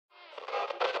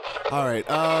All right.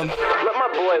 Let my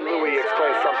boy Louie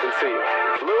explain something to you.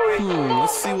 Louie.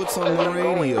 Let's see what's on the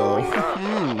radio. You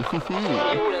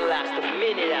wouldn't last a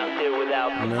minute out there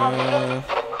without me.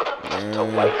 So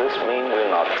does this mean we're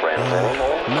not friends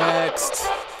anymore? Next.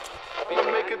 We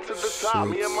make it to the top.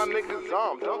 Me and my niggas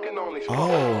dunking on these.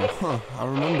 Oh, I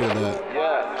remember that.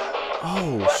 Yeah.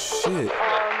 Oh, shit.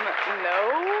 No?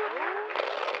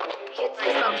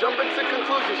 Stop jumping to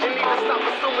conclusions. You need to stop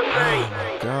assuming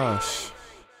things. Gosh.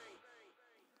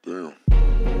 Damn.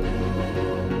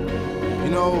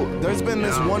 You know, there's been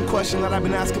this one question that I've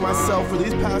been asking myself for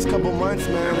these past couple months,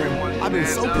 man, and I've been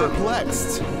so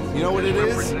perplexed. You know what it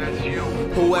is?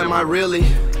 Who am I really?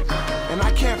 And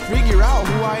I can't figure out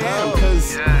who I am,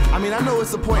 because, I mean, I know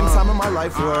it's a point in time in my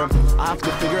life where I have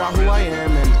to figure out who I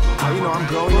am, and, you know, I'm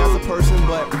growing as a person,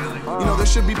 but, you know, there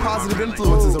should be positive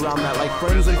influences around that, like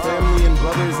friends and family and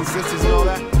brothers and sisters and all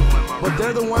that. But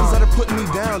they're the ones that are putting me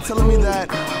down, telling me that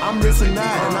I'm this and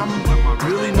that, and I'm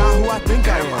really not who I think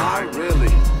I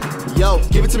am. Yo,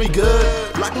 give it to me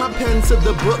good, like my pen to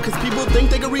the book, cause people think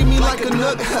they can read me like a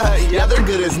nook. Yeah, they're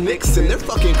good as Nixon, they're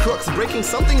fucking crooks, breaking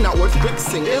something not worth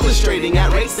fixing, illustrating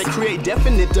at rates that create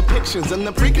definite depictions, and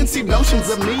the preconceived notions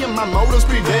of me and my motives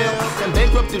prevail, and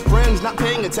bankrupted friends not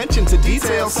paying attention to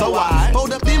details, so I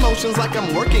hold up the emotions like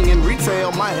I'm working in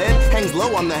retail. My head hangs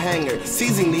low on the hanger,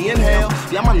 seizing the inhale.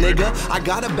 Yeah, my nigga, I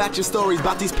got a batch of stories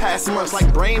about these past months,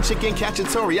 like brain chicken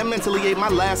cacciatore. I mentally ate my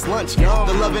last lunch. The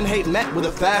love and hate met with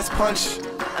a fast punch,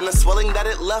 and the swelling that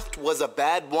it left was a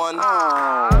bad one.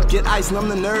 Get ice, numb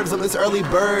the nerves of this early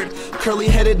bird,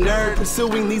 curly-headed nerd,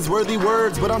 pursuing these worthy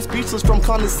words, but I'm speechless from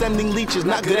condescending leeches.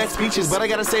 Not good at speeches, but I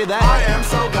gotta say that I am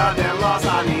so goddamn lost,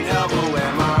 I need help. Who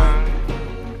am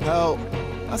I? Help.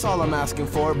 That's all I'm asking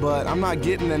for, but I'm not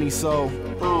getting any, so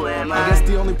Who am I guess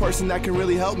the only person that can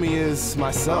really help me is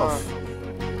myself.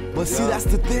 But see, that's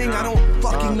the thing, I don't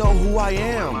fucking know who I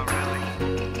am,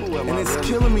 and it's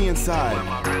killing me inside.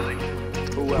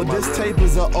 But this tape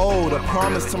is a ode, a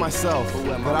promise to myself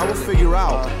that I will figure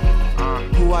out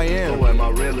who I am. Who am I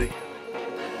really?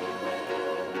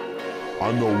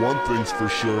 I know one thing's for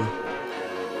sure.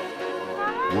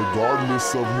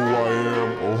 Regardless of who I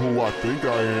am or who I think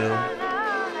I am,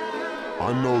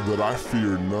 I know that I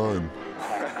fear none.